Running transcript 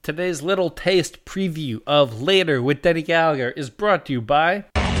Today's little taste preview of Later with Denny Gallagher is brought to you by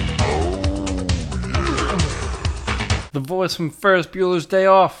the voice from Ferris Bueller's Day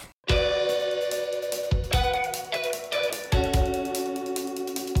Off.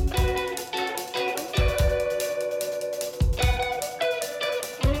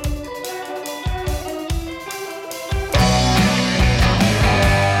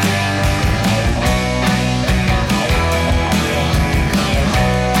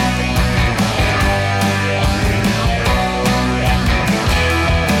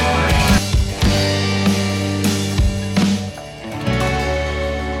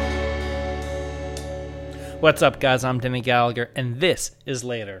 What's up, guys? I'm Denny Gallagher, and this is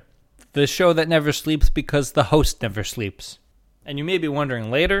Later, the show that never sleeps because the host never sleeps. And you may be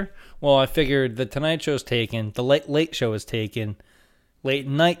wondering, later? Well, I figured the Tonight Show's taken, the Late Show is taken, Late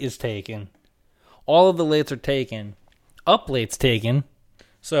Night is taken, all of the lates are taken, Up Late's taken,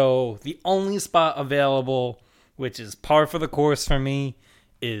 so the only spot available, which is par for the course for me,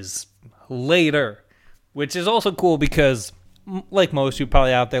 is Later, which is also cool because, like most of you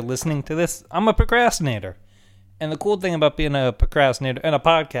probably out there listening to this, I'm a procrastinator. And the cool thing about being a procrastinator and a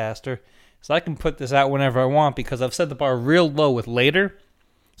podcaster is I can put this out whenever I want because I've set the bar real low with Later.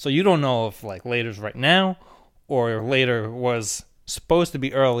 So you don't know if like Later's right now or Later was supposed to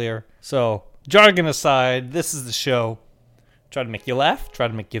be earlier. So jargon aside, this is the show. Try to make you laugh, try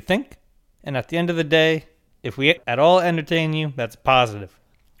to make you think. And at the end of the day, if we at all entertain you, that's positive.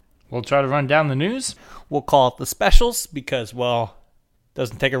 We'll try to run down the news. We'll call it the specials because, well, it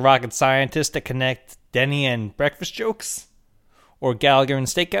doesn't take a rocket scientist to connect Denny and breakfast jokes or Gallagher and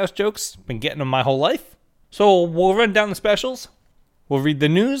steakhouse jokes. Been getting them my whole life. So we'll run down the specials. We'll read the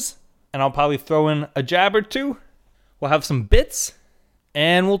news, and I'll probably throw in a jab or two. We'll have some bits,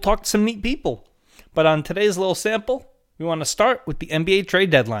 and we'll talk to some neat people. But on today's little sample, we want to start with the NBA trade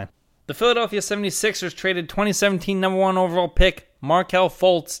deadline. The Philadelphia 76ers traded 2017 number 1 overall pick Markelle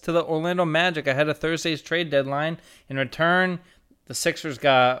Fultz to the Orlando Magic ahead of Thursday's trade deadline. In return, the Sixers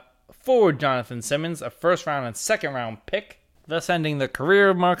got forward Jonathan Simmons, a first-round and second-round pick, thus ending the career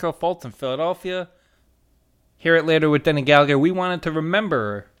of Markelle Fultz in Philadelphia. Here at Later with Denny Gallagher, we wanted to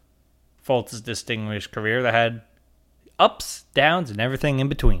remember Fultz's distinguished career that had ups, downs, and everything in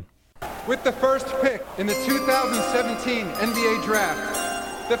between. With the first pick in the 2017 NBA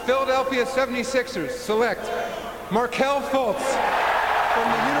Draft, the Philadelphia 76ers select Markelle Fultz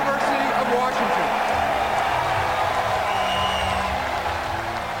from the University of Washington.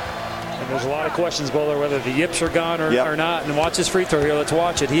 And there's a lot of questions, Bowler, whether the yips are gone or not. And watch his free throw here. Let's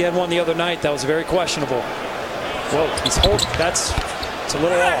watch it. He had one the other night that was very questionable. Whoa, he's holding. It's a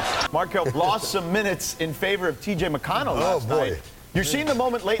little off. Markelle lost some minutes in favor of T.J. McConnell last night. You're seeing the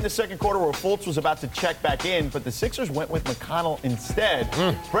moment late in the second quarter where Fultz was about to check back in, but the Sixers went with McConnell instead.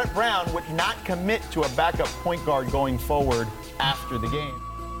 Brett Brown would not commit to a backup point guard going forward after the game.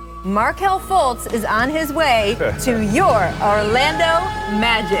 Markelle Fultz is on his way to your Orlando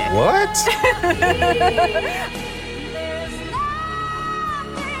Magic. What?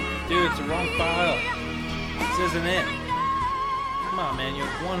 Dude, it's the wrong file. This isn't it. Come on, man. You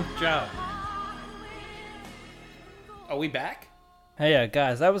have one job. Are we back? Hey,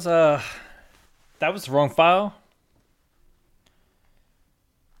 guys, that was the wrong file.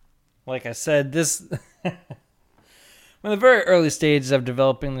 Like I said, this in the very early stages of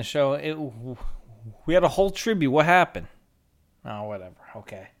developing the show, we had a whole tribute. What happened? Oh, whatever.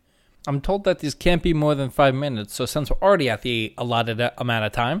 Okay. I'm told that these can't be more than 5 minutes, so since we're already at the allotted amount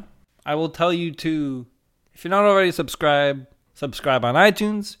of time, I will tell you to, if you're not already subscribe on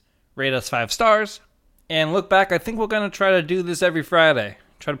iTunes, rate us 5 stars. And look back, I think we're going to try to do this every Friday.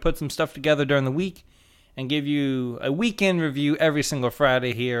 Try to put some stuff together during the week and give you a weekend review every single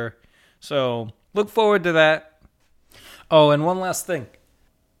Friday here. So look forward to that. Oh, and one last thing.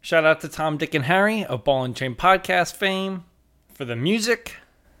 Shout out to Tom, Dick, and Harry of Ball and Chain podcast fame for the music.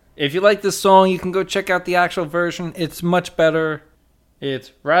 If you like this song, you can go check out the actual version. It's much better.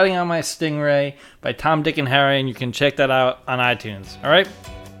 It's Riding on My Stingray by Tom, Dick, and Harry, and you can check that out on iTunes. All right?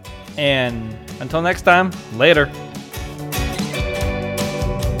 And until next time, later.